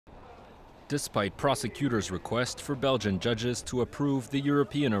Despite prosecutors' request for Belgian judges to approve the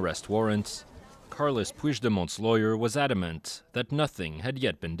European arrest warrant, Carles Puigdemont's lawyer was adamant that nothing had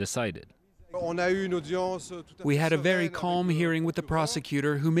yet been decided. We had a very calm hearing with the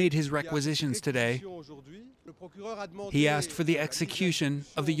prosecutor who made his requisitions today. He asked for the execution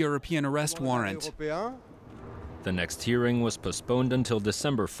of the European arrest warrant. The next hearing was postponed until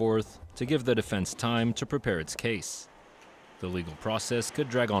December 4th to give the defense time to prepare its case. The legal process could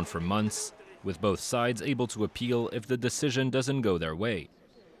drag on for months, with both sides able to appeal if the decision doesn't go their way.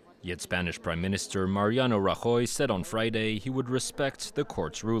 Yet Spanish Prime Minister Mariano Rajoy said on Friday he would respect the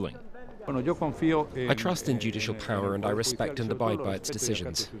court's ruling. I trust in judicial power and I respect and abide by its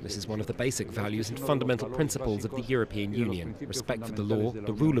decisions. This is one of the basic values and fundamental principles of the European Union: respect for the law,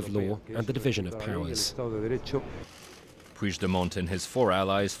 the rule of law, and the division of powers. Puigdemont and his 4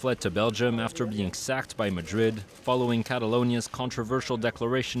 allies fled to Belgium after being sacked by Madrid following Catalonia's controversial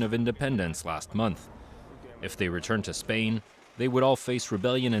declaration of independence last month. If they return to Spain, they would all face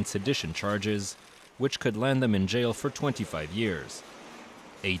rebellion and sedition charges, which could land them in jail for 25 years.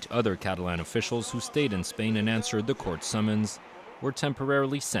 8 other Catalan officials who stayed in Spain and answered the court summons were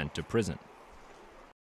temporarily sent to prison.